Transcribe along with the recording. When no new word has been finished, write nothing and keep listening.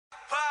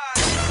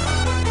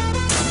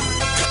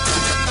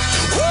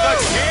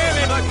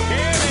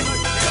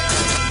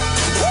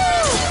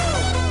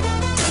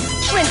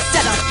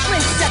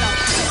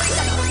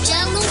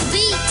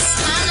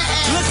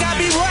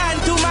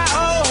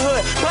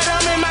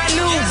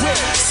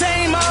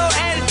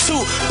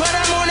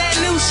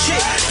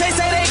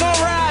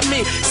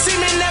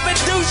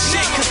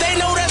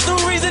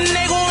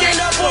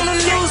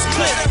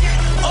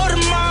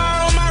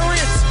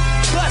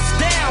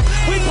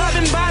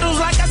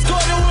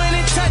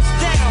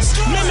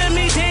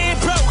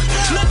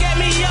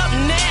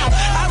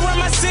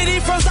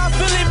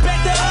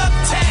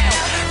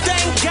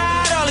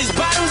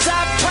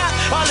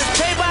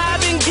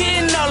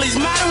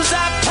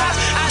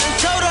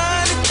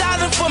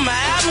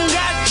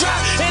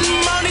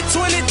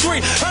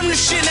the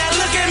shit. Now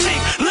look at me,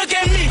 look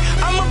at me.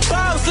 I'm a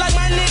boss like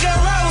my nigga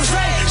Rose.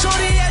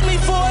 Shorty asked me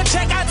for a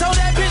check, I told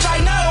that bitch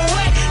like no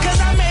way.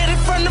 Cause I made it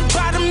from the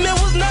bottom, it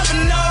was never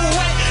no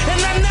way. And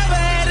I never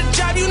had a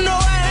job, you know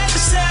I had to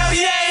sell,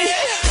 yeah.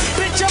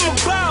 Bitch, I'm a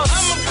boss,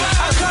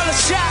 I call a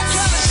shot.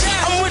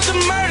 I'm with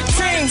the murder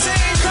team,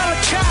 call a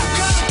cop.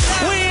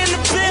 We in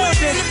the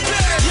building,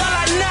 y'all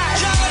are not.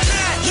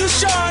 You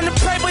showing the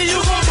paper, you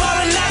gon'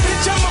 ball or not.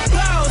 Bitch, I'm a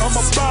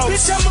boss,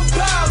 bitch, I'm a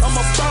boss.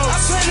 I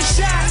play the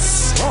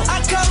shots, I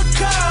call the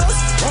calls.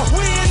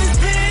 We in this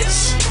bitch,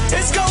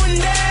 it's going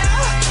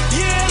down.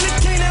 Yeah, the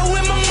king that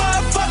with my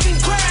motherfucking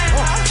crown.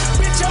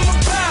 Bitch, I'm a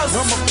boss,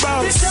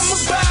 bitch, I'm a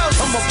boss.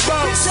 Bitch, I'm a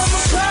boss, bitch, I'm a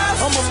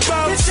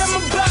boss. Bitch, I'm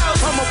a boss,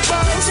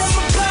 bitch, I'm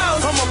a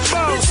boss.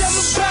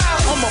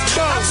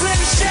 I play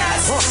the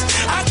shots,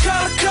 I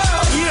call the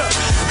calls.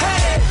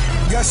 Hey.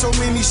 Got so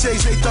many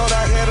shades, they thought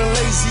I had a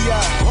lazy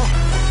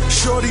eye.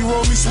 Shorty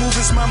roll me smooth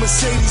as my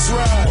Mercedes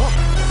ride.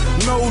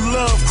 No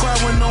love, cry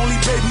when only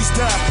babies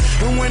die.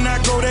 And when I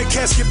go, that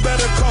casket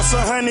better cost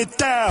 100,000.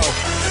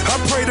 I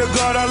pray to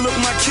God I look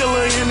my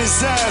killer in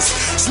his eyes.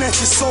 Snatch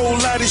his soul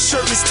out his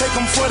shirt, let's take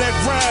him for that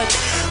ride.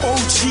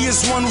 OG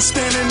is one who's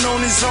standing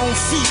on his own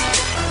feet.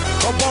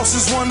 Our boss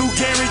is one who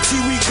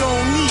guarantee we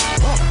gon' meet.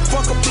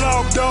 Fuck a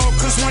blog dog,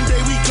 cause one day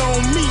we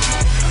gon' meet.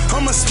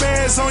 I'ma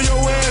spaz on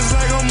your ass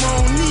like I'm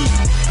on knee.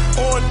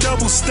 Or a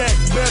double stack,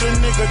 better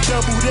nigga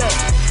double that.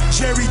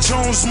 Jerry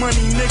Jones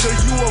money, nigga,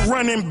 you a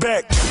running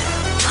back.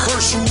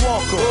 Herschel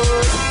Walker,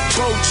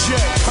 Bo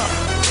Jack,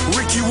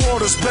 Ricky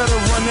Waters, better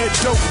run that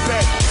dope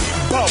back.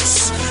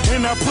 Boss,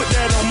 and I put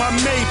that on my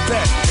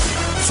Maybach.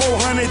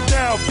 400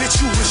 down,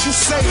 bitch, you wish you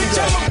say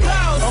that.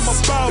 I'm a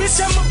boss, bitch,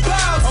 I'm a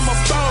boss.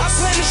 I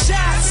play the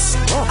shots,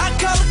 I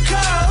call the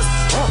calls.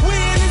 We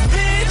in this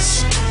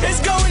bitch, it's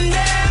going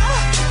down.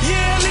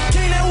 Yeah, I'm the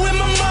king that with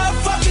my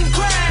motherfucking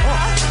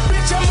crown.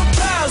 Bitch, I'm a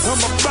boss,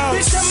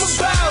 bitch, I'm a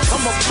boss. Bitch,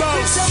 I'm a boss,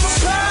 bitch, I'm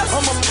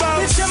a boss.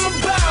 Bitch, I'm a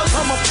boss, bitch,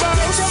 I'm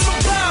a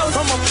boss.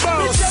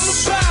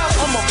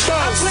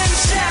 I play the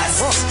shots,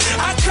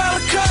 I call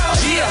the calls.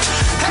 Yeah,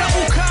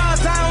 couple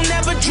cars I don't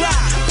never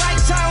drive,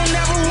 bikes I don't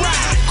never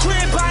ride,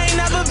 crib I ain't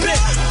never been,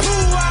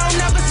 pool I don't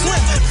never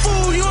swim.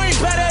 Fool, you ain't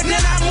better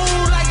than I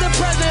move like the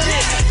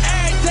president.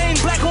 Everything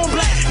black on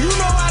black, you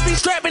know I be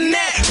strapping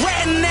that.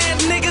 Ratting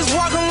ass niggas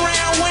walking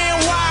around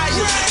wearing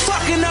wires,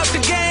 fucking up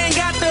the gang,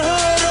 got the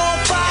hood on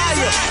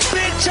fire.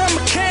 Bitch, I'm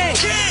a king,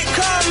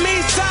 call me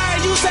sire.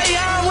 You say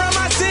I don't run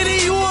my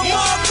city, you a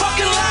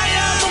motherfucking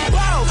liar.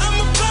 I'm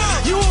a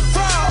boss, you a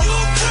fraud.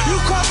 You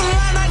cross the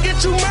line, I get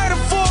you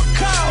murdered for a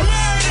call.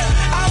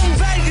 I'm in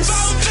Vegas,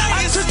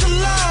 I took the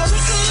loss.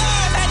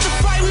 At the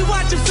fight, we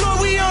watching floor,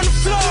 we on the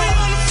floor.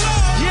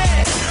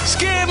 Yeah,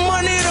 scared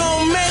money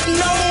don't make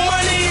no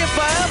money. If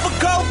I ever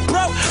go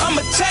broke,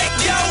 I'ma take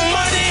your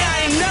money.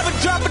 I ain't never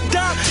drop a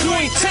dime, you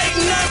ain't take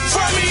nothing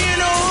from me. In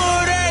the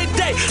hood every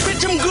day,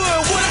 bitch, I'm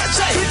good, what I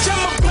say? Bitch,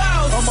 I'm a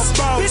boss,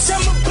 bitch,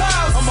 I'm a boss.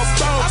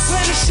 I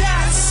play the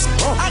shots,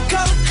 I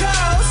call the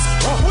calls.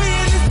 We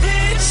in this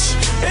bitch,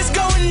 it's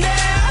going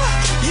down.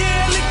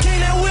 Yeah, I'm the king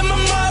that with my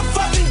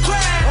motherfucking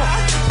crown.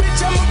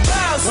 Bitch, I'm a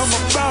boss,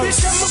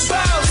 bitch, I'm a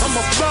boss. Bitch, I'm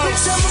a boss,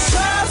 bitch, I'm a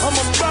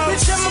boss.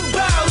 Bitch, I'm a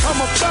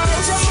boss,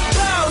 bitch, I'm a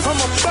boss.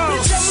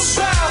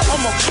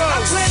 I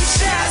play the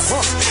shots,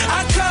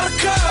 I call the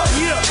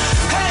calls.